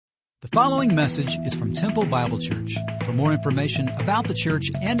The following message is from Temple Bible Church. For more information about the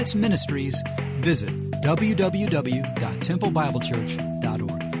church and its ministries, visit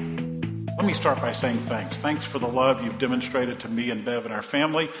www.templebiblechurch.org. Let me start by saying thanks. Thanks for the love you've demonstrated to me and Bev and our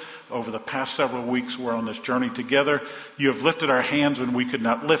family over the past several weeks. We're on this journey together. You have lifted our hands when we could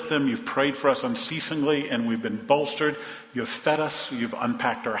not lift them. You've prayed for us unceasingly, and we've been bolstered. You have fed us. You've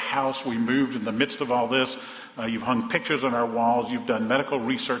unpacked our house. We moved in the midst of all this. You've hung pictures on our walls. You've done medical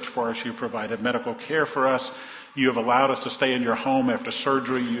research for us. You've provided medical care for us. You have allowed us to stay in your home after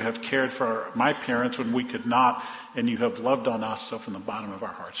surgery. You have cared for my parents when we could not, and you have loved on us. So from the bottom of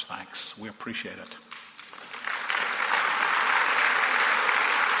our hearts, thanks. We appreciate it.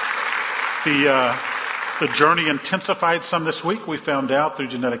 The journey intensified some this week. We found out through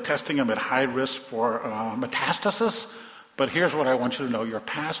genetic testing I'm at high risk for metastasis. But here's what I want you to know. Your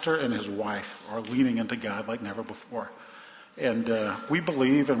pastor and his wife are leaning into God like never before. And we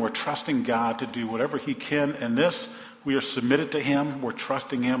believe and we're trusting God to do whatever he can in this. We are submitted to him. We're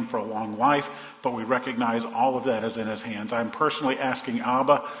trusting him for a long life, but we recognize all of that is in his hands. I'm personally asking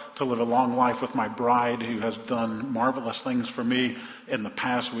Abba to live a long life with my bride, who has done marvelous things for me in the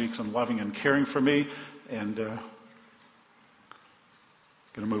past weeks and loving and caring for me. And going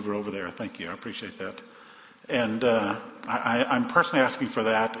to move her over there. Thank you. I appreciate that. And I'm personally asking for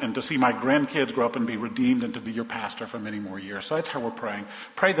that, and to see my grandkids grow up and be redeemed and to be your pastor for many more years. So that's how we're praying.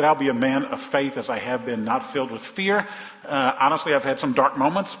 Pray that I'll be a man of faith as I have been, not filled with fear. Honestly, I've had some dark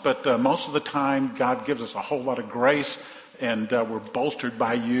moments, but most of the time God gives us a whole lot of grace, and we're bolstered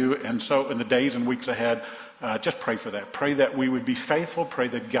by you. And so in the days and weeks ahead, just pray for that. Pray that we would be faithful. Pray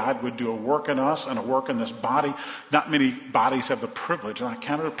that God would do a work in us and a work in this body. Not many bodies have the privilege, and I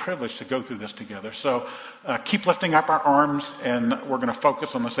count it a privilege to go through this together. So keep lifting up our arms, and we're going to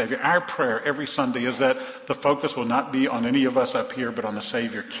focus on the Savior. Our prayer every Sunday is that the focus will not be on any of us up here, but on the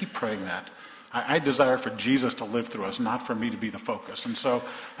Savior. Keep praying that. I desire for Jesus to live through us, not for me to be the focus. And so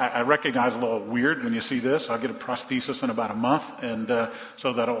I recognize a little weird when you see this. I'll get a prosthesis in about a month, and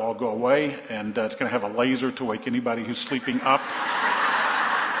so that'll all go away. And it's going to have a laser to wake anybody who's sleeping up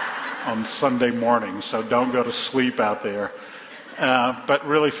on Sunday morning. So don't go to sleep out there. But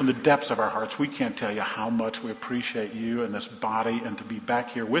really, from the depths of our hearts, we can't tell you how much we appreciate you and this body, and to be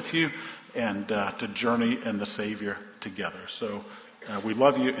back here with you and to journey in the Savior together. So we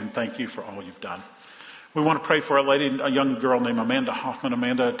love you and thank you for all you've done. We want to pray for a young girl named Amanda Hoffman.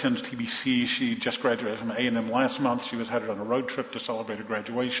 Amanda attends TBC. She just graduated from A&M last month. She was headed on a road trip to celebrate her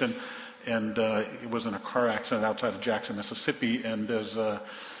graduation, and was in a car accident outside of Jackson, Mississippi, and is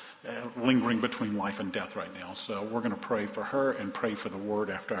lingering between life and death right now. So we're going to pray for her and pray for the word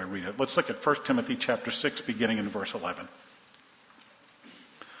after I read it. Let's look at 1 Timothy chapter 6, beginning in verse 11.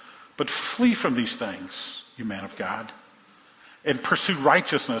 But flee from these things, you man of God, and pursue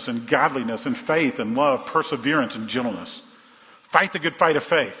righteousness and godliness and faith and love, perseverance and gentleness. Fight the good fight of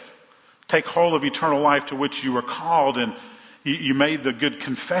faith. Take hold of eternal life to which you were called, and you made the good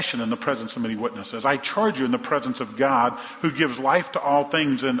confession in the presence of many witnesses. I charge you in the presence of God, who gives life to all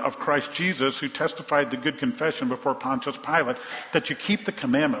things, and of Christ Jesus, who testified the good confession before Pontius Pilate, that you keep the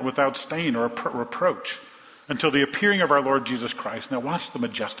commandment without stain or reproach until the appearing of our Lord Jesus Christ. Now watch the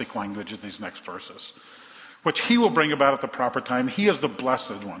majestic language of these next verses. Which he will bring about at the proper time. He is the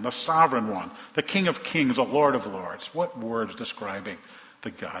blessed one, the sovereign one, the King of kings, the Lord of lords. What words describing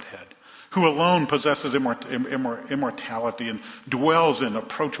the Godhead, who alone possesses immortality and dwells in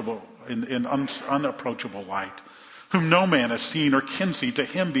unapproachable light, whom no man has seen or can see. To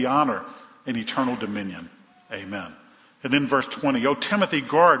him be honor and eternal dominion. Amen. And then verse 20, O Timothy,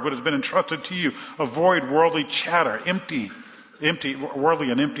 guard what has been entrusted to you. Avoid worldly chatter, worldly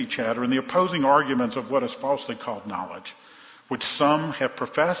and empty chatter, and the opposing arguments of what is falsely called knowledge, which some have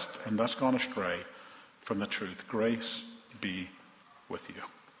professed and thus gone astray from the truth. Grace be with you.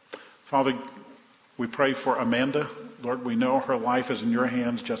 Father, we pray for Amanda. Lord, we know her life is in your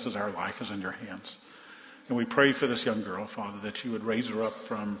hands just as our life is in your hands. And we pray for this young girl, Father, that you would raise her up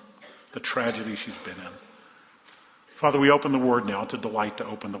from the tragedy she's been in. Father, we open the word now. It's a delight to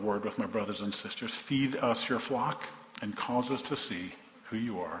open the word with my brothers and sisters. Feed us your flock and cause us to see who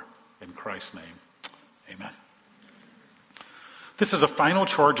you are. In Christ's name, amen. This is a final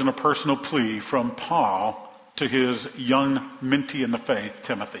charge and a personal plea from Paul to his young mentee in the faith,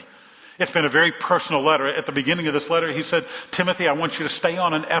 Timothy. It's been a very personal letter. At the beginning of this letter, he said, Timothy, I want you to stay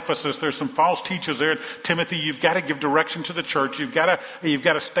on in Ephesus. There's some false teachers there. Timothy, you've got to give direction to the church. You've got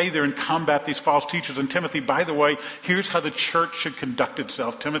to stay there and combat these false teachers. And Timothy, by the way, here's how the church should conduct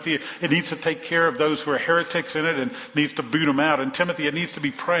itself. Timothy, it needs to take care of those who are heretics in it and needs to boot them out. And Timothy, it needs to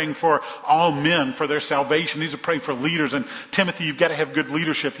be praying for all men for their salvation. It needs to pray for leaders. And Timothy, you've got to have good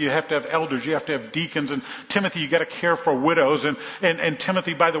leadership. You have to have elders. You have to have deacons. And Timothy, you've got to care for widows. And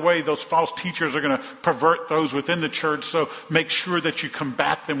Timothy, by the way, those false teachers are going to pervert those within the church, so make sure that you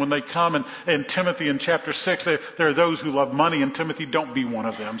combat them when they come. And Timothy, in chapter 6, there are those who love money, and Timothy, don't be one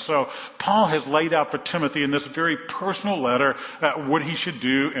of them. So Paul has laid out for Timothy in this very personal letter what he should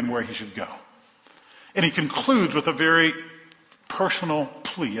do and where he should go. And he concludes with a very personal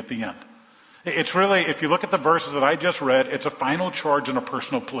plea at the end. It's really, if you look at the verses that I just read, it's a final charge and a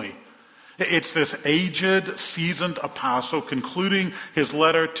personal plea. It's this aged, seasoned apostle concluding his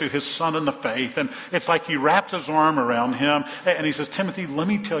letter to his son in the faith. And it's like he wraps his arm around him and he says, Timothy, let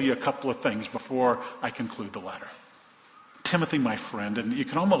me tell you a couple of things before I conclude the letter. Timothy, my friend, and you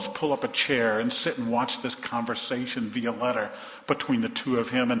can almost pull up a chair and sit and watch this conversation via letter between the two of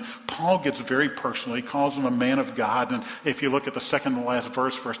him. And Paul gets very personal. He calls him a man of God. And if you look at the second to last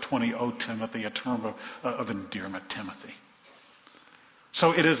verse, verse 20, oh, Timothy, a term of endearment, Timothy.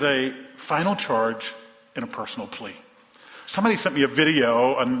 So it is a final charge and a personal plea. Somebody sent me a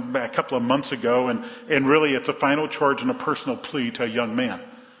video a couple of months ago, and really it's a final charge and a personal plea to a young man.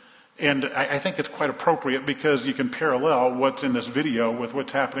 And I think it's quite appropriate because you can parallel what's in this video with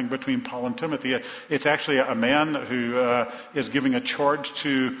what's happening between Paul and Timothy. It's actually a man who is giving a charge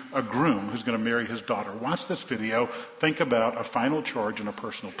to a groom who's going to marry his daughter. Watch this video. Think about a final charge and a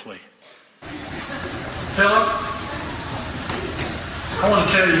personal plea. Philip, I want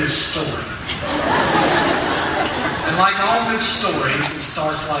to tell you a story. And like all good stories, it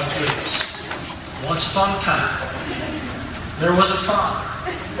starts like this. Once upon a time, there was a father.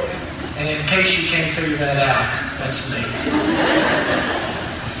 And in case you can't figure that out, that's me.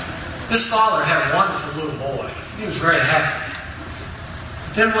 This father had a wonderful little boy. He was very happy.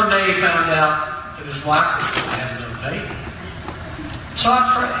 But then one day he found out that his wife was going to have another baby. So I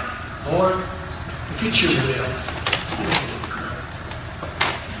prayed, Lord, if it's your will, give me a little girl.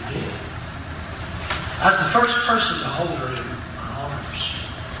 He did. I was the first person to hold her in my arms.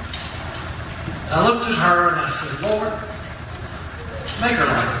 And I looked at her and I said, Lord, make her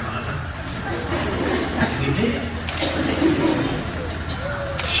like her mother. And he did.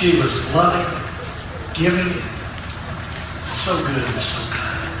 She was loving, giving, so good and so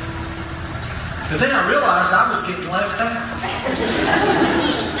kind. But then I realized I was getting left out.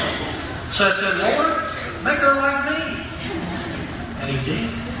 So I said, Lord, make her like me. And he did.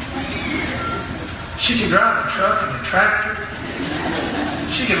 She can drive a truck and a tractor.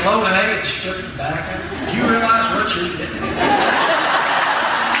 She can load hay and strip tobacco. You realize what you're getting?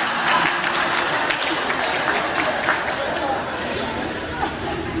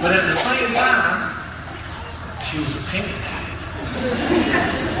 But at the same time, she was opinionated,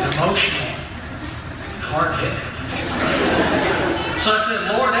 emotional, and hard-headed. So I said,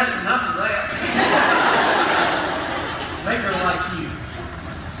 Lord, that's enough of that. Make her like you.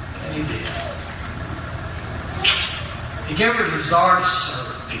 And he did. He gave her the desire to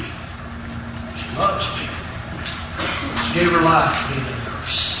serve people. She loves people. She gave her life to be a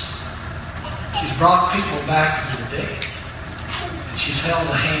nurse. She's brought people back from the dead. And she's held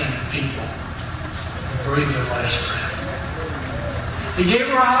the hand of people who breathe their last breath. He gave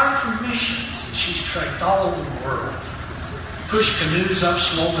her a heart for missions, and she's trekked all over the world, pushed canoes up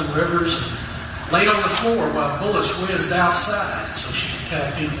swollen rivers, and laid on the floor while bullets whizzed outside so she could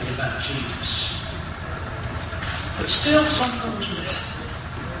tell people about Jesus. But still something was missing.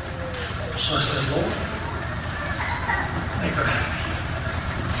 So I said, Lord, make her happy.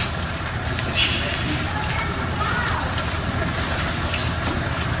 And she made me.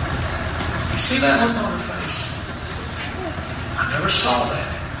 You see that look on her face? I never saw that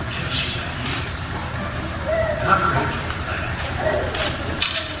until she met you. And I'm grateful for that.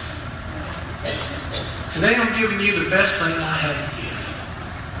 Today I'm giving you the best thing I have to give.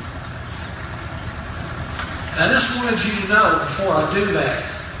 And I just wanted you to know before I do that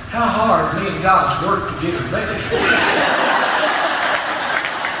how hard me and God's worked to get it ready for you.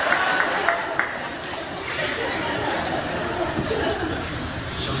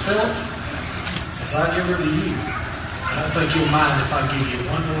 So Philip, as I give her to you, I don't think you'll mind if I give you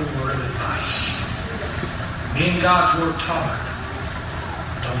one little word of advice. Me and God's worked hard.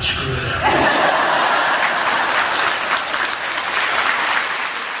 Don't screw it up.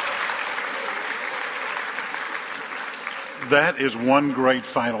 That is one great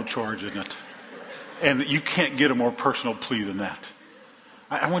final charge, isn't it? And you can't get a more personal plea than that.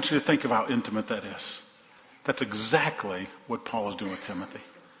 I want you to think of how intimate that is. That's exactly what Paul is doing with Timothy.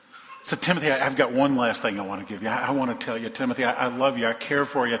 So Timothy, I've got one last thing I want to give you. I want to tell you, Timothy, I love you. I care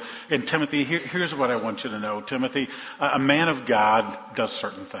for you. And Timothy, here's what I want you to know. Timothy, a man of God does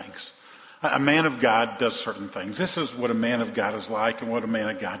certain things. A man of God does certain things. This is what a man of God is like and what a man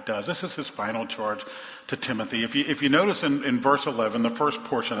of God does. This is his final charge to Timothy. If you notice in verse 11, the first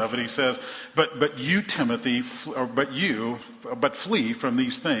portion of it, he says, but you, Timothy, but flee from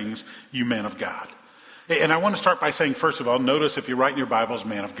these things, you man of God. And I want to start by saying, first of all, notice if you write in your Bibles,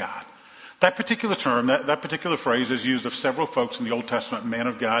 man of God. That particular term, that particular phrase is used of several folks in the Old Testament, man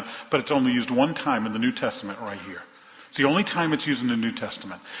of God, but it's only used one time in the New Testament right here. It's the only time it's used in the New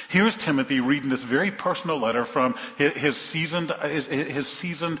Testament. Here's Timothy reading this very personal letter from the seasoned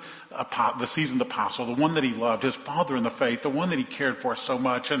apostle, the one that he loved, his father in the faith, the one that he cared for so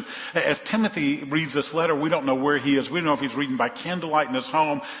much. And as Timothy reads this letter, we don't know where he is. We don't know if he's reading by candlelight in his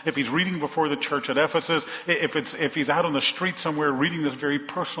home, if he's reading before the church at Ephesus, if he's out on the street somewhere reading this very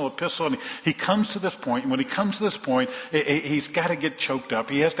personal epistle. And he comes to this point, and when he comes to this point, he's got to get choked up.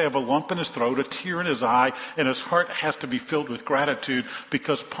 He has to have a lump in his throat, a tear in his eye, and his heart has to be filled with gratitude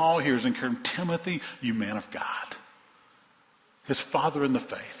because Paul here is encouraging Timothy, you man of God. His father in the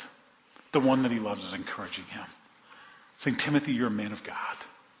faith, the one that he loves, is encouraging him. Saying, Timothy, you're a man of God.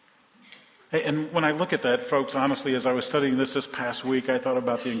 And when I look at that, folks, honestly, as I was studying this past week, I thought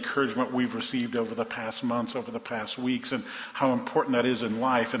about the encouragement we've received over the past months, over the past weeks, and how important that is in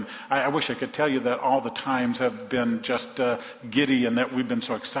life. And I wish I could tell you that all the times have been just giddy and that we've been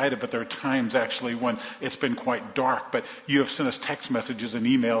so excited, but there are times actually when it's been quite dark. But you have sent us text messages and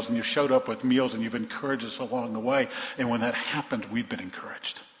emails, and you've showed up with meals, and you've encouraged us along the way. And when that happens, we've been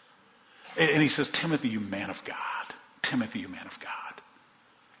encouraged. And he says, Timothy, you man of God. Timothy, you man of God.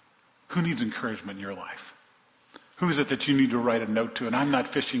 Who needs encouragement in your life? Who is it that you need to write a note to? And I'm not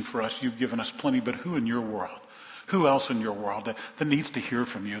fishing for us. You've given us plenty, but who in your world? Who else in your world that needs to hear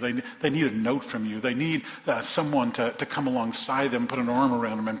from you? They need a note from you. They need someone to come alongside them, put an arm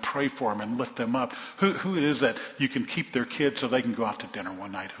around them and pray for them and lift them up. Who it is that you can keep their kids so they can go out to dinner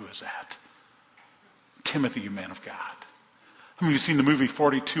one night? Who is that? Timothy, you man of God. How many of you have seen the movie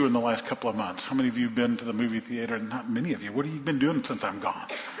 42 in the last couple of months? How many of you have been to the movie theater? Not many of you. What have you been doing since I'm gone?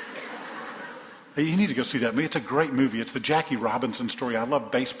 You need to go see that movie. It's a great movie. It's the Jackie Robinson story. I love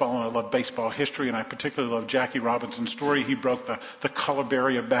baseball, and I love baseball history, and I particularly love Jackie Robinson's story. He broke the color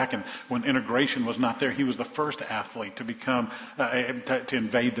barrier back, and when integration was not there, he was the first athlete to become to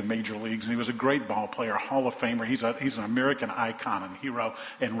invade the major leagues, and he was a great ball player, Hall of Famer. He's an American icon and hero,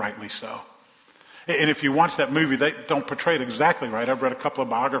 and rightly so. And if you watch that movie, they don't portray it exactly right. I've read a couple of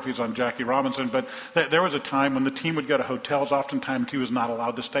biographies on Jackie Robinson, but there was a time when the team would go to hotels. Oftentimes he was not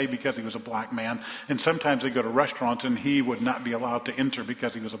allowed to stay because he was a black man. And sometimes they'd go to restaurants and he would not be allowed to enter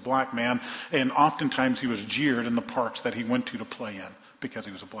because he was a black man. And oftentimes he was jeered in the parks that he went to play in because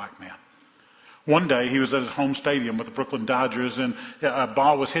he was a black man. One day he was at his home stadium with the Brooklyn Dodgers, and a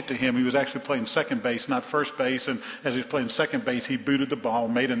ball was hit to him. He was actually playing second base, not first base. And as he was playing second base, he booted the ball,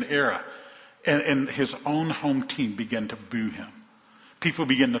 made an error. And his own home team began to boo him. People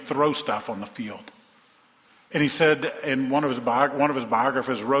began to throw stuff on the field. And he said, and one of his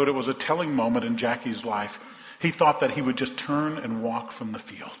biographers wrote, it was a telling moment in Jackie's life. He thought that he would just turn and walk from the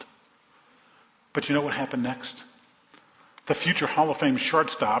field. But you know what happened next? The future Hall of Fame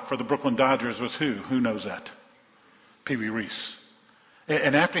shortstop for the Brooklyn Dodgers was who? Who knows that? Pee Wee Reese.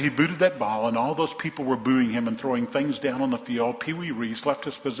 And after he booted that ball and all those people were booing him and throwing things down on the field, Pee Wee Reese left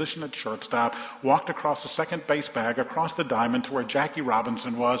his position at shortstop, walked across the second base bag, across the diamond to where Jackie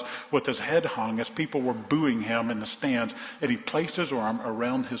Robinson was with his head hung as people were booing him in the stands, and he placed his arm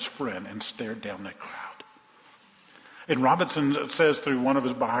around his friend and stared down that crowd. And Robinson says through one of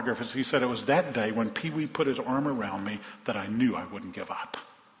his biographers, he said, it was that day when Pee Wee put his arm around me that I knew I wouldn't give up.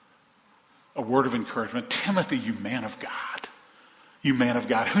 A word of encouragement. Timothy, you man of God. You man of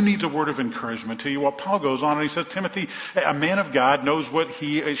God. Who needs a word of encouragement to you? Well, Paul goes on and he says, Timothy, a man of God knows what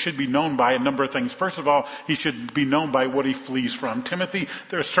he should be known by, a number of things. First of all, he should be known by what he flees from. Timothy,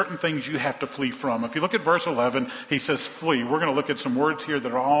 there are certain things you have to flee from. If you look at verse 11, he says flee. We're going to look at some words here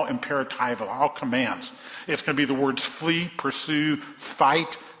that are all imperatival, all commands. It's going to be the words flee, pursue,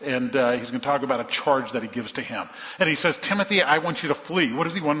 fight, and he's going to talk about a charge that he gives to him. And he says, Timothy, I want you to flee. What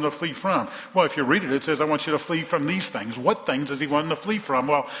does he want him to flee from? Well, if you read it, it says, I want you to flee from these things. What things does he want him to flee from?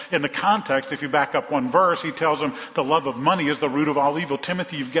 Well, in the context, if you back up one verse, he tells them the love of money is the root of all evil.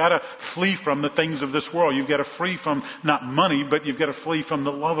 Timothy, you've got to flee from the things of this world. You've got to flee from not money, but you've got to flee from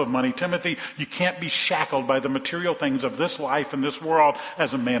the love of money. Timothy, you can't be shackled by the material things of this life and this world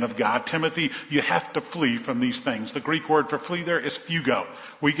as a man of God. Timothy, you have to flee from these things. The Greek word for flee there is fugo.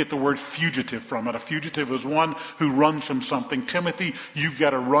 We get the word fugitive from it. A fugitive is one who runs from something. Timothy, you've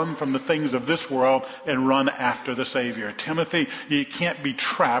got to run from the things of this world and run after the Savior. Timothy, you can't be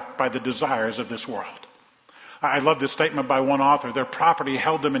trapped by the desires of this world. I love this statement by one author. Their property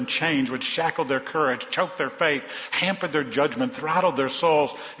held them in chains, which shackled their courage, choked their faith, hampered their judgment, throttled their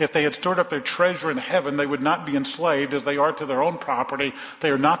souls. If they had stored up their treasure in heaven, they would not be enslaved as they are to their own property.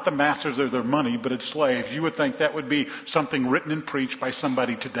 They are not the masters of their money, but its slaves. You would think that would be something written and preached by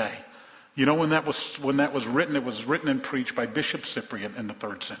somebody today. You know, when that was written, it was written and preached by Bishop Cyprian in the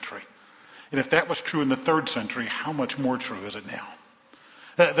 3rd century. And if that was true in the 3rd century, how much more true is it now?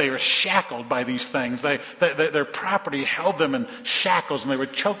 They are shackled by these things. Their property held them in shackles, and they were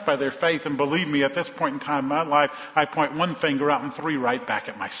choked by their faith. And believe me, at this point in time in my life, I point one finger out and 3 right back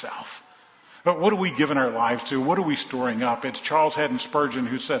at myself. But what are we giving our lives to? What are we storing up? It's Charles Haddon Spurgeon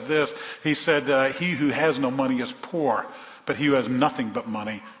who said this. He said, he who has no money is poor, but he who has nothing but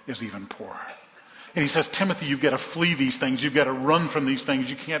money is even poorer. And he says, Timothy, you've got to flee these things. You've got to run from these things.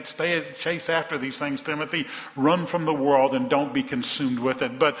 You can't chase after these things, Timothy. Run from the world and don't be consumed with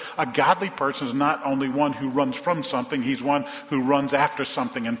it. But a godly person is not only one who runs from something. He's one who runs after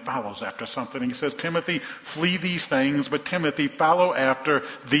something and follows after something. He says, Timothy, flee these things, but Timothy, follow after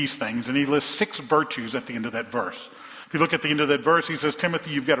these things. And he lists 6 virtues at the end of that verse. If you look at the end of that verse, he says,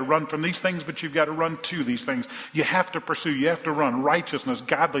 Timothy, you've got to run from these things, but you've got to run to these things. You have to pursue, you have to run righteousness,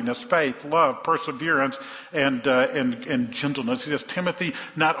 godliness, faith, love, perseverance, and gentleness. He says, Timothy,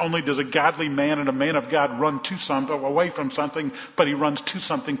 not only does a godly man and a man of God run to something, away from something, but he runs to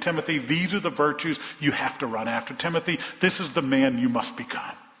something. Timothy, these are the virtues you have to run after. Timothy, this is the man you must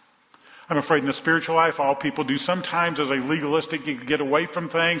become. I'm afraid in the spiritual life, all people do sometimes is a legalistic, you get away from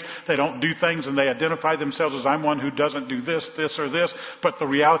things. They don't do things and they identify themselves as I'm one who doesn't do this, this, or this. But the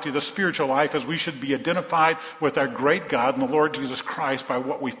reality of the spiritual life is we should be identified with our great God and the Lord Jesus Christ by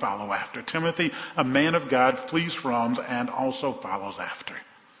what we follow after. Timothy, a man of God, flees from and also follows after.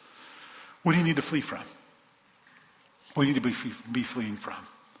 What do you need to flee from? What do you need to be fleeing from?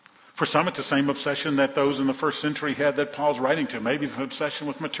 For some, it's the same obsession that those in the 1st century had that Paul's writing to. Maybe it's an obsession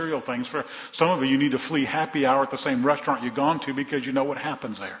with material things. For some of you need to flee happy hour at the same restaurant you've gone to because you know what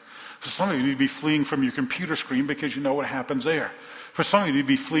happens there. For some of you need to be fleeing from your computer screen because you know what happens there. For some of you need to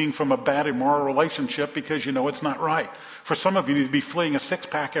be fleeing from a bad immoral relationship because you know it's not right. For some of you need to be fleeing a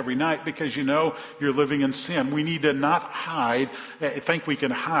 6-pack every night because you know you're living in sin. We need to not think we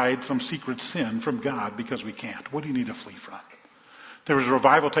can hide some secret sin from God because we can't. What do you need to flee from? There was a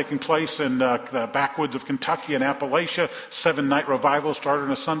revival taking place in the backwoods of Kentucky and Appalachia. 7-night revival started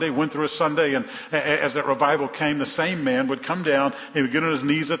on a Sunday, went through a Sunday, and as that revival came, the same man would come down, he would get on his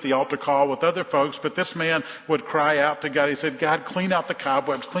knees at the altar call with other folks, but this man would cry out to God. He said, God, clean out the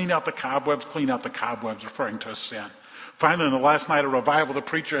cobwebs, clean out the cobwebs, clean out the cobwebs, referring to a sin. Finally, on the last night of revival, the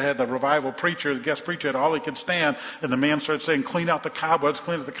guest preacher had all he could stand, and the man started saying, clean out the cobwebs,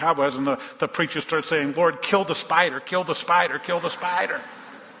 and the preacher started saying, Lord, kill the spider, kill the spider, kill the spider.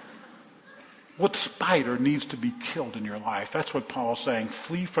 What spider needs to be killed in your life? That's what Paul's saying.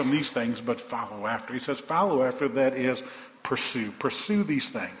 Flee from these things, but follow after. He says, follow after, that is pursue. Pursue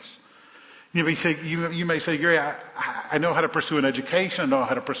these things. You may say, Gary, I know how to pursue an education. I know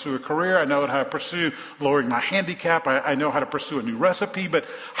how to pursue a career. I know how to pursue lowering my handicap. I know how to pursue a new recipe. But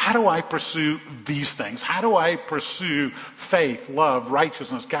how do I pursue these things? How do I pursue faith, love,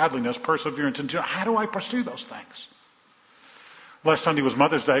 righteousness, godliness, perseverance, and joy? How do I pursue those things? Last Sunday was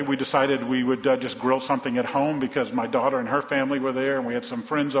Mother's Day. We decided we would just grill something at home because my daughter and her family were there, and we had some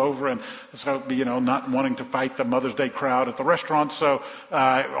friends over, and so, not wanting to fight the Mother's Day crowd at the restaurant. So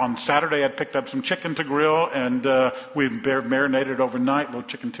on Saturday, I'd picked up some chicken to grill, and we marinated overnight, a little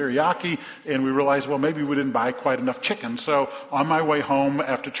chicken teriyaki, and we realized, well, maybe we didn't buy quite enough chicken. So on my way home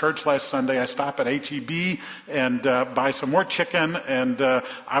after church last Sunday, I stop at H-E-B and buy some more chicken, and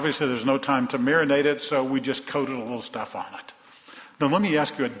obviously there's no time to marinate it, so we just coated a little stuff on it. Now, let me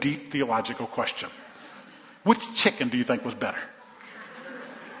ask you a deep theological question. Which chicken do you think was better?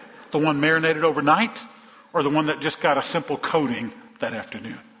 The one marinated overnight or the one that just got a simple coating that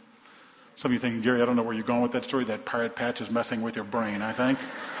afternoon? Some of you thinking, Gary, I don't know where you're going with that story. That Pirate Patch is messing with your brain, I think.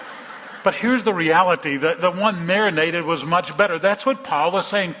 But here's the reality. The one marinated was much better. That's what Paul is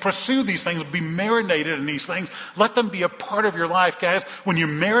saying. Pursue these things. Be marinated in these things. Let them be a part of your life, guys. When you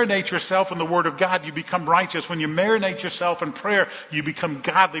marinate yourself in the Word of God, you become righteous. When you marinate yourself in prayer, you become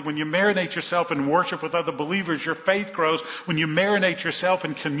godly. When you marinate yourself in worship with other believers, your faith grows. When you marinate yourself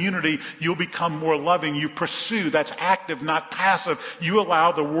in community, you'll become more loving. You pursue. That's active, not passive. You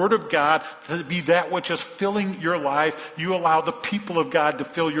allow the Word of God to be that which is filling your life. You allow the people of God to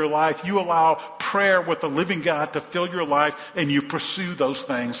fill your life. You allow prayer with the living God to fill your life, and you pursue those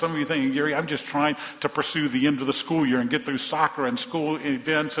things. Some of you thinking, Gary, I'm just trying to pursue the end of the school year and get through soccer and school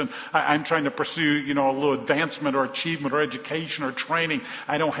events, and I'm trying to pursue, a little advancement or achievement or education or training.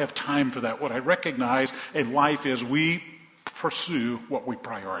 I don't have time for that. What I recognize in life is we pursue what we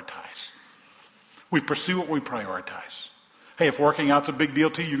prioritize. We pursue what we prioritize. Hey, if working out's a big deal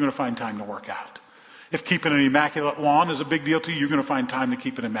to you, you're going to find time to work out. If keeping an immaculate lawn is a big deal to you, you're going to find time to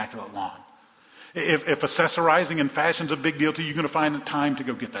keep an immaculate lawn. If accessorizing and fashion's a big deal to you, you're going to find time to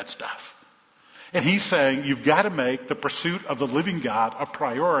go get that stuff. And he's saying you've got to make the pursuit of the living God a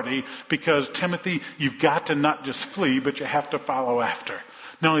priority because, Timothy, you've got to not just flee, but you have to follow after.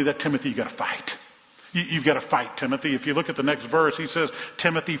 Not only that, Timothy, you've got to fight. You've got to fight, Timothy. If you look at the next verse, he says,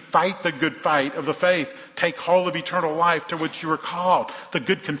 Timothy, fight the good fight of the faith. Take hold of eternal life to which you were called. The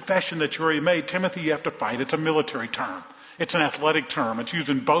good confession that you already made. Timothy, you have to fight. It's a military term. It's an athletic term. It's used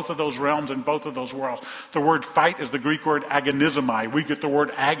in both of those realms in both of those worlds. The word fight is the Greek word agonizomai. We get the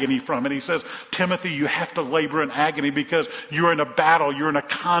word agony from it. He says, Timothy, you have to labor in agony because you're in a battle. You're in a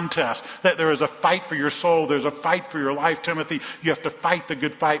contest. That there is a fight for your soul. There's a fight for your life, Timothy. You have to fight the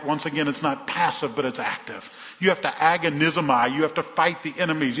good fight. Once again, it's not passive, but it's active. You have to agonizomai. You have to fight the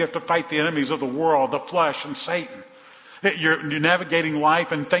enemies. You have to fight the enemies of the world, the flesh, and Satan. You're navigating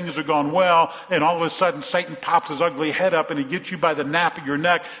life and things are going well, and all of a sudden Satan pops his ugly head up and he gets you by the nape of your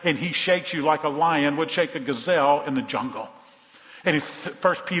neck and he shakes you like a lion would shake a gazelle in the jungle. And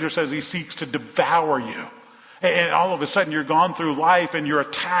First Peter says he seeks to devour you. And all of a sudden you're gone through life and you're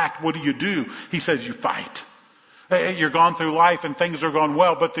attacked. What do? He says you fight. You're gone through life and things are going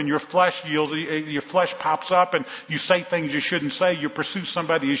well, but then your flesh pops up and you say things you shouldn't say. You pursue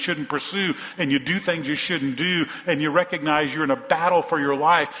somebody you shouldn't pursue and you do things you shouldn't do and you recognize you're in a battle for your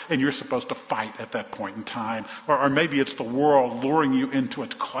life and you're supposed to fight at that point in time. Or maybe it's the world luring you into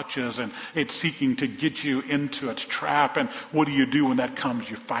its clutches and it's seeking to get you into its trap. And what do when that comes?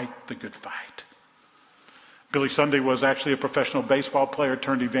 You fight the good fight. Billy Sunday was actually a professional baseball player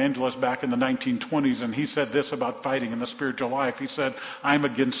turned evangelist back in the 1920s, and he said this about fighting in the spiritual life. He said, I'm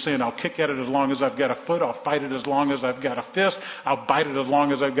against sin. I'll kick at it as long as I've got a foot. I'll fight it as long as I've got a fist. I'll bite it as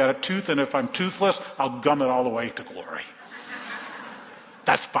long as I've got a tooth, and if I'm toothless, I'll gum it all the way to glory.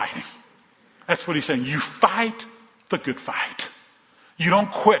 That's fighting. That's what he's saying. You fight the good fight. You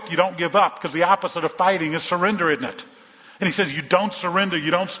don't quit. You don't give up, because the opposite of fighting is surrender, isn't it? And he says, you don't surrender, you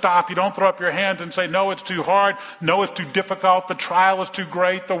don't stop, you don't throw up your hands and say, no, it's too hard, no, it's too difficult, the trial is too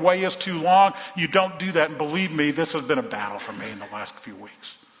great, the way is too long. You don't do that. And believe me, this has been a battle for me in the last few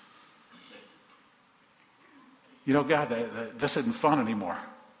weeks. God, this isn't fun anymore.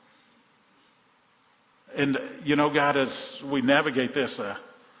 And, God, as we navigate this,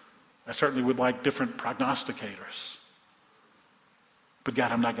 I certainly would like different prognosticators. But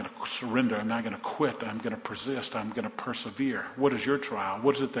God, I'm not going to surrender. I'm not going to quit. I'm going to persist. I'm going to persevere. What is your trial?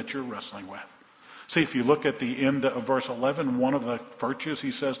 What is it that you're wrestling with? See, if you look at the end of verse 11, one of the virtues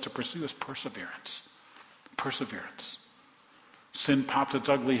he says to pursue is perseverance. Perseverance. Sin pops its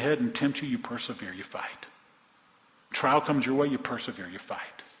ugly head and tempts you, you persevere, you fight. Trial comes your way, you persevere, you fight.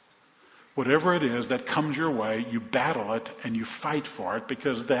 Whatever it is that comes your way, you battle it and you fight for it,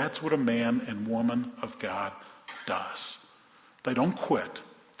 because that's what a man and woman of God does. They don't quit.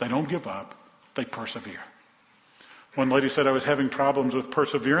 They don't give up. They persevere. One lady said I was having problems with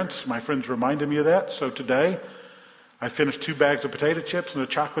perseverance. My friends reminded me of that. So today, I finished 2 bags of potato chips and a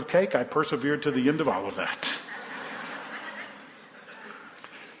chocolate cake. I persevered to the end of all of that.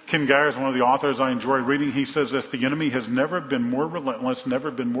 Ken Geyer is one of the authors I enjoy reading. He says this: the enemy has never been more relentless, never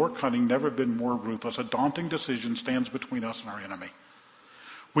been more cunning, never been more ruthless. A daunting decision stands between us and our enemy.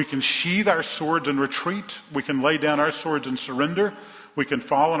 We can sheathe our swords and retreat. We can lay down our swords and surrender. We can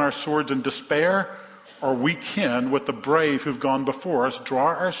fall on our swords in despair. Or we can, with the brave who've gone before us, draw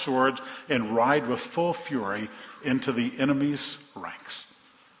our swords and ride with full fury into the enemy's ranks.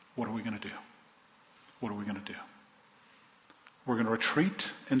 What are we going to do? What are we going to do? We're going to retreat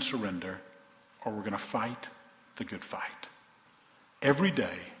and surrender, or we're going to fight the good fight. Every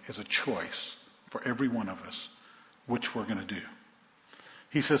day is a choice for every one of us which we're going to do.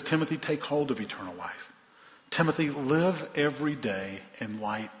 He says, Timothy, take hold of eternal life. Timothy, live every day in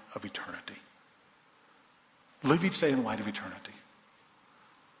light of eternity. Live each day in light of eternity.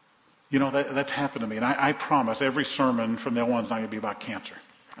 You know, that's happened to me. And I promise every sermon from now on is not going to be about cancer.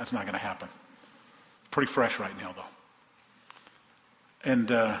 That's not going to happen. Pretty fresh right now, though.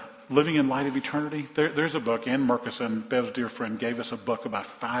 And living in light of eternity, there's a book. Ann Murkison, Bev's dear friend, gave us a book about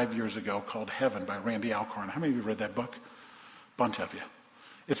 5 years ago called Heaven by Randy Alcorn. How many of you read that book? A bunch of you.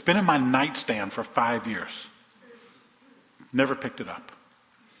 It's been in my nightstand for 5 years. Never picked it up.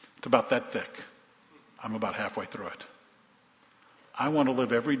 It's about that thick. I'm about halfway through it. I want to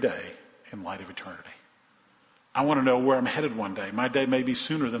live every day in light of eternity. I want to know where I'm headed one day. My day may be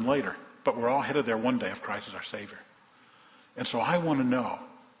sooner than later, but we're all headed there one day if Christ is our Savior. And so I want to know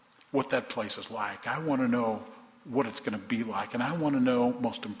what that place is like. I want to know what it's going to be like. And I want to know,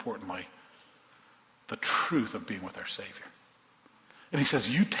 most importantly, the truth of being with our Savior. And he says,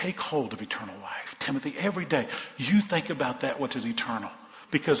 you take hold of eternal life. Timothy, every day, you think about that which is eternal.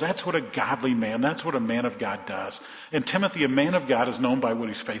 Because that's what a godly man, that's what a man of God does. And Timothy, a man of God, is known by what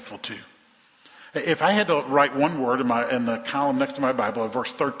he's faithful to. If I had to write one word in the column next to my Bible,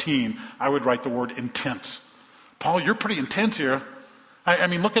 verse 13, I would write the word intense. Paul, you're pretty intense here. I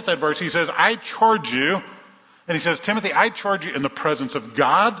mean, look at that verse. He says, I charge you. And he says, Timothy, I charge you in the presence of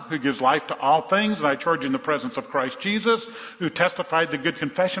God, who gives life to all things, and I charge you in the presence of Christ Jesus, who testified the good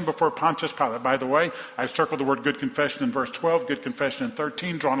confession before Pontius Pilate. By the way, I circled the word good confession in verse 12, good confession in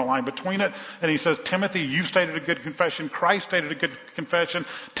 13, drawn a line between it. And he says, Timothy, you stated a good confession. Christ stated a good confession.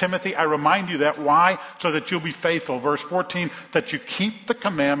 Timothy, I remind you that. Why? So that you'll be faithful. Verse 14, that you keep the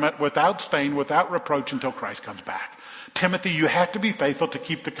commandment without stain, without reproach until Christ comes back. Timothy, you have to be faithful to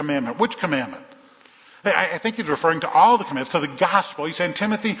keep the commandment. Which commandment? I think he's referring to all the commandments, to the gospel. He's saying,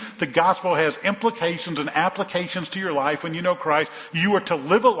 Timothy, the gospel has implications and applications to your life when you know Christ. You are to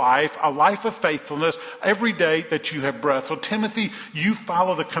live a life of faithfulness every day that you have breath. So Timothy, you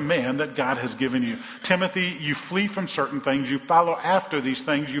follow the command that God has given you. Timothy, you flee from certain things. You follow after these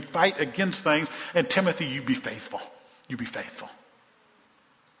things. You fight against things. And Timothy, you be faithful. You be faithful.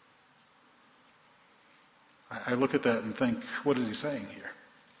 I look at that and think, what is he saying here?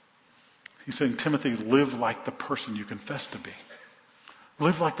 He's saying, Timothy, live like the person you confess to be.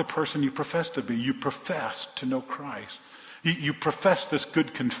 Live like the person you profess to be. You profess to know Christ. You profess this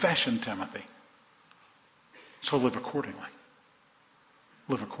good confession, Timothy. So live accordingly.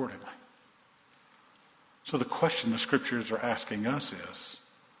 Live accordingly. So the question the scriptures are asking us is,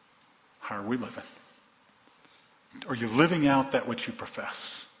 how are we living? Are you living out that which you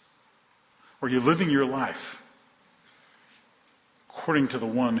profess? Are you living your life according to the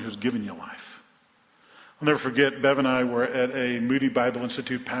one who's given you life? I'll never forget, Bev and I were at a Moody Bible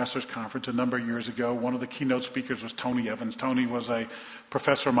Institute pastors conference a number of years ago. One of the keynote speakers was Tony Evans. Tony was a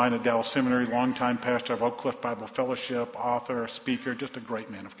professor of mine at Dallas Seminary, longtime pastor of Oak Cliff Bible Fellowship, author, speaker, just a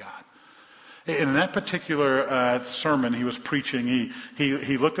great man of God. In that particular sermon he was preaching,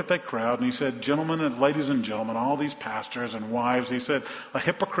 he looked at that crowd and he said, gentlemen and ladies and gentlemen, all these pastors and wives, he said, a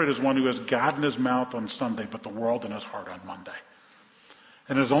hypocrite is one who has God in his mouth on Sunday, but the world in his heart on Monday.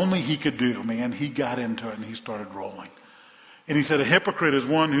 And as only he could do, man, he got into it and he started rolling. And he said a hypocrite is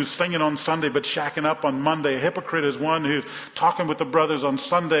one who's singing on Sunday but shacking up on Monday. A hypocrite is one who's talking with the brothers on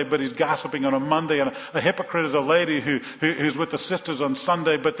Sunday but he's gossiping on a Monday. And a hypocrite is a lady who's with the sisters on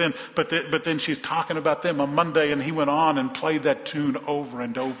Sunday but then she's talking about them on Monday. And he went on and played that tune over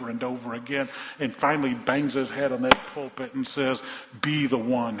and over and over again and finally bangs his head on that pulpit and says, be the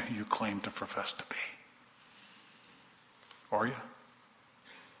one who you claim to profess to be. Are you?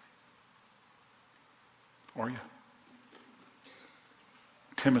 Are you?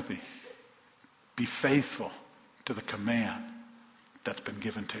 Timothy, be faithful to the command that's been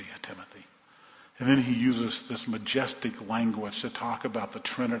given to you, Timothy. And then he uses this majestic language to talk about the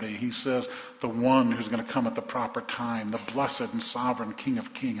Trinity. He says, the one who's going to come at the proper time, the blessed and sovereign King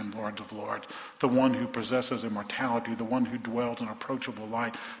of kings and Lord of lords, the one who possesses immortality, the one who dwells in approachable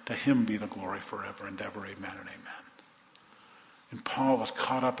light, to him be the glory forever and ever. Amen and amen. And Paul is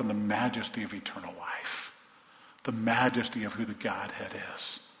caught up in the majesty of eternal life. The majesty of who the Godhead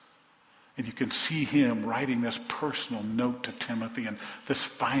is. And you can see him writing this personal note to Timothy and this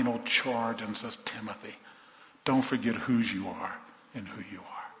final charge and says, Timothy, don't forget whose you are and who you are.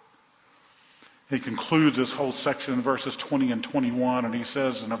 He concludes this whole section in verses 20 and 21, and he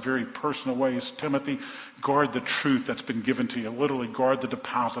says in a very personal way, Timothy, guard the truth that's been given to you. Literally, guard the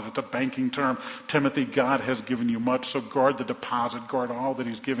deposit. It's a banking term. Timothy, God has given you much, so guard the deposit. Guard all that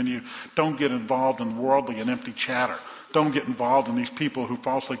he's given you. Don't get involved in worldly and empty chatter. Don't get involved in these people who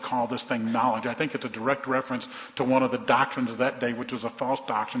falsely call this thing knowledge. I think it's a direct reference to one of the doctrines of that day, which was a false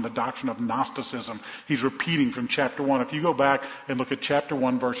doctrine, the doctrine of Gnosticism. He's repeating from chapter 1. If you go back and look at chapter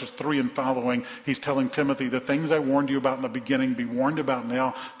 1, verses 3 and following, he's telling Timothy, the things I warned you about in the beginning, be warned about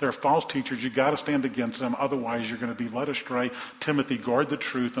now. There are false teachers. You've got to stand against them. Otherwise, you're going to be led astray. Timothy, guard the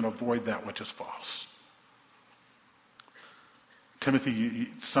truth and avoid that which is false. Timothy,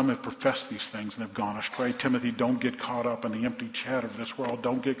 some have professed these things and have gone astray. Timothy, don't get caught up in the empty chatter of this world.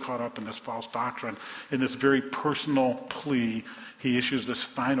 Don't get caught up in this false doctrine. In this very personal plea, he issues this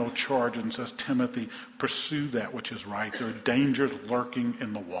final charge and says, Timothy, pursue that which is right. There are dangers lurking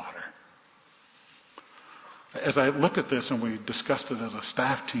in the water. As I looked at this and we discussed it as a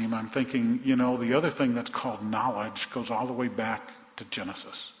staff team, I'm thinking, the other thing that's called knowledge goes all the way back to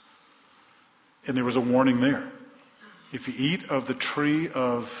Genesis. And there was a warning there. If you eat of the tree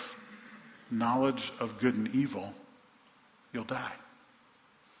of knowledge of good and evil, you'll die.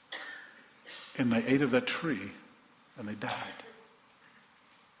 And they ate of that tree and they died.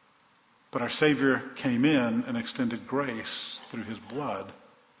 But our Savior came in and extended grace through his blood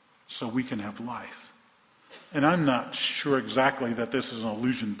so we can have life. And I'm not sure exactly that this is an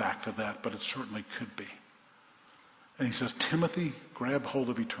allusion back to that, but it certainly could be. And he says, Timothy, grab hold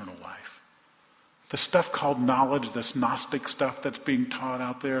of eternal life. The stuff called knowledge, this Gnostic stuff that's being taught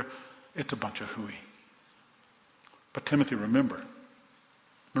out there, it's a bunch of hooey. But Timothy, remember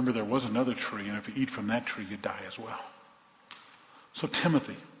there was another tree, and if you eat from that tree, you die as well. So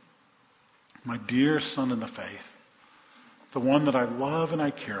Timothy, my dear son in the faith, the one that I love and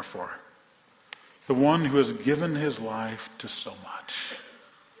I care for, the one who has given his life to so much.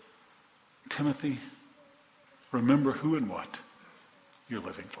 Timothy, remember who and what you're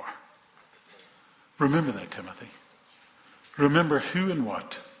living for. Remember that, Timothy. Remember who and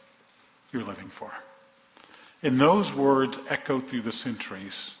what you're living for. And those words echo through the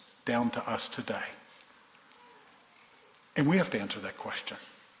centuries down to us today. And we have to answer that question.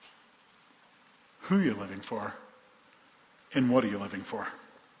 Who are you living for? And what are you living for?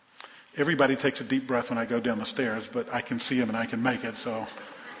 Everybody takes a deep breath when I go down the stairs, but I can see them and I can make it. So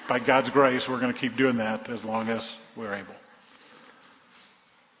by God's grace, we're going to keep doing that as long as we're able.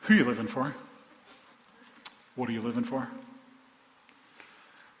 Who are you living for? What are you living for?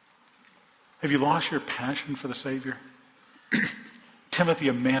 Have you lost your passion for the Savior? Timothy,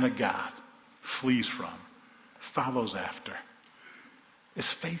 a man of God, flees from, follows after, is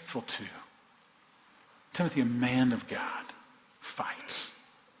faithful to. Timothy, a man of God, fights.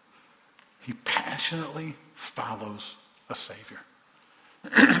 He passionately follows a Savior.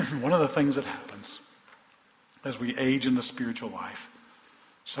 One of the things that happens as we age in the spiritual life,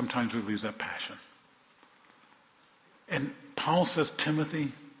 sometimes we lose that passion. And Paul says,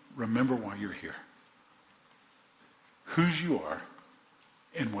 Timothy, remember why you're here. Whose you are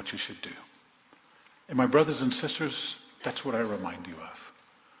and what you should do. And my brothers and sisters, that's what I remind you of.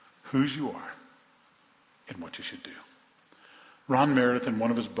 Whose you are and what you should do. Ron Meredith, in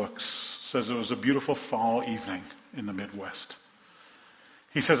one of his books, says it was a beautiful fall evening in the Midwest.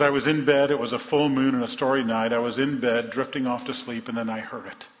 He says, I was in bed. It was a full moon and a starry night. I was in bed, drifting off to sleep, and then I heard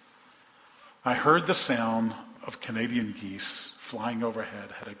it. I heard the sound of Canadian geese flying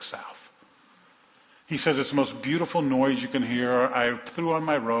overhead, heading south. He says it's the most beautiful noise you can hear. I threw on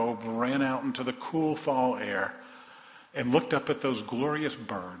my robe, ran out into the cool fall air, and looked up at those glorious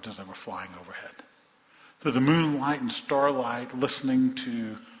birds as they were flying overhead. Through the moonlight and starlight, listening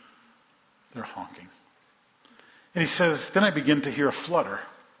to their honking. And he says, then I began to hear a flutter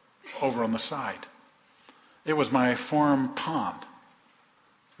over on the side. It was my farm pond.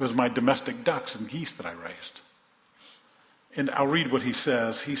 It was my domestic ducks and geese that I raised. And I'll read what he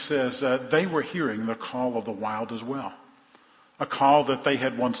says. He says, they were hearing the call of the wild as well. A call that they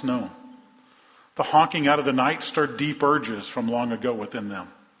had once known. The honking out of the night stirred deep urges from long ago within them.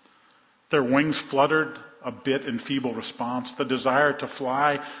 Their wings fluttered a bit in feeble response. The desire to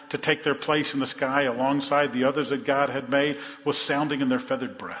fly, to take their place in the sky alongside the others that God had made was sounding in their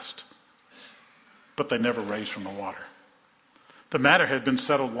feathered breast. But they never raised from the water. The matter had been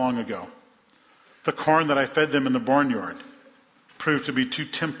settled long ago. The corn that I fed them in the barnyard proved to be too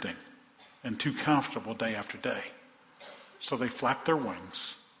tempting and too comfortable day after day. So they flapped their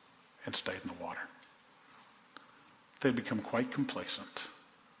wings and stayed in the water. They'd become quite complacent.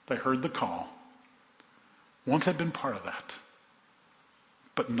 They heard the call. Once had been part of that,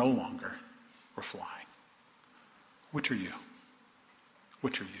 but no longer were flying. Which are you?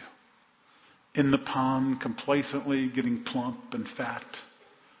 Which are you? In the pond, complacently getting plump and fat,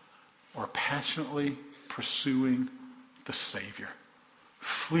 or passionately pursuing the Savior,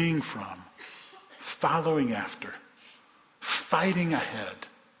 fleeing from, following after, fighting ahead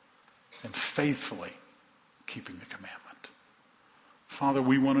and faithfully keeping the commandment. Father,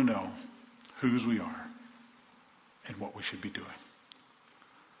 we want to know whose we are and what we should be doing.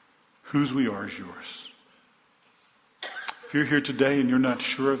 Whose we are is yours. If you're here today and you're not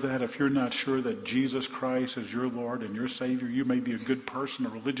sure of that, if you're not sure that Jesus Christ is your Lord and your Savior, you may be a good person, a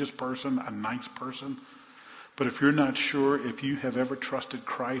religious person, a nice person. But if you're not sure if you have ever trusted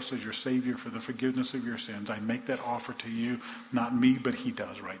Christ as your Savior for the forgiveness of your sins, I make that offer to you, not me, but He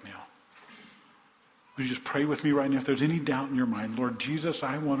does right now. Would you just pray with me right now? If there's any doubt in your mind, Lord Jesus,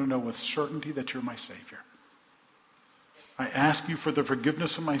 I want to know with certainty that you're my Savior. I ask you for the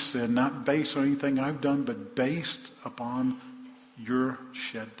forgiveness of my sin, not based on anything I've done, but based upon your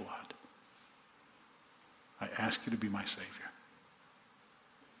shed blood. I ask you to be my Savior.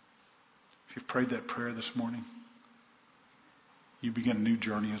 If you've prayed that prayer this morning, you begin a new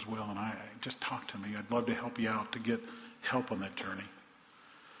journey as well. And just talk to me. I'd love to help you out to get help on that journey.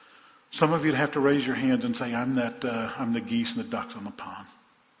 Some of you'd have to raise your hands and say, I'm the geese and the ducks on the pond.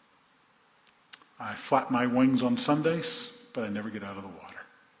 I flap my wings on Sundays, but I never get out of the water.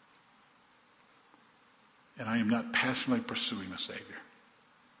 And I am not passionately pursuing the Savior.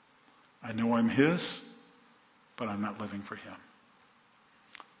 I know I'm His, but I'm not living for Him.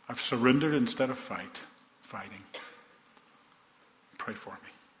 I've surrendered instead of fighting. Pray for me.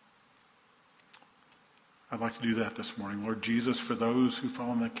 I'd like to do that this morning. Lord Jesus, for those who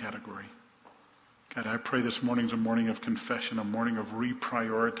fall in that category, God, I pray this morning's a morning of confession, a morning of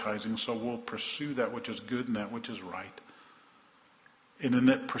reprioritizing, so we'll pursue that which is good and that which is right. And in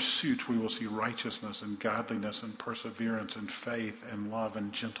that pursuit, we will see righteousness and godliness and perseverance and faith and love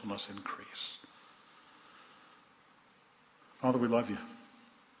and gentleness increase. Father, we love you.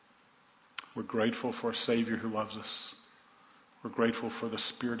 We're grateful for a Savior who loves us. We're grateful for the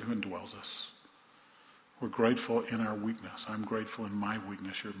Spirit who indwells us. We're grateful in our weakness. I'm grateful in my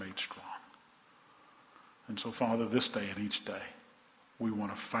weakness you're made strong. And so, Father, this day and each day, we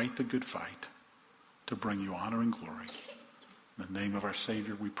want to fight the good fight to bring you honor and glory. In the name of our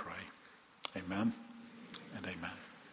Savior we pray. Amen and amen.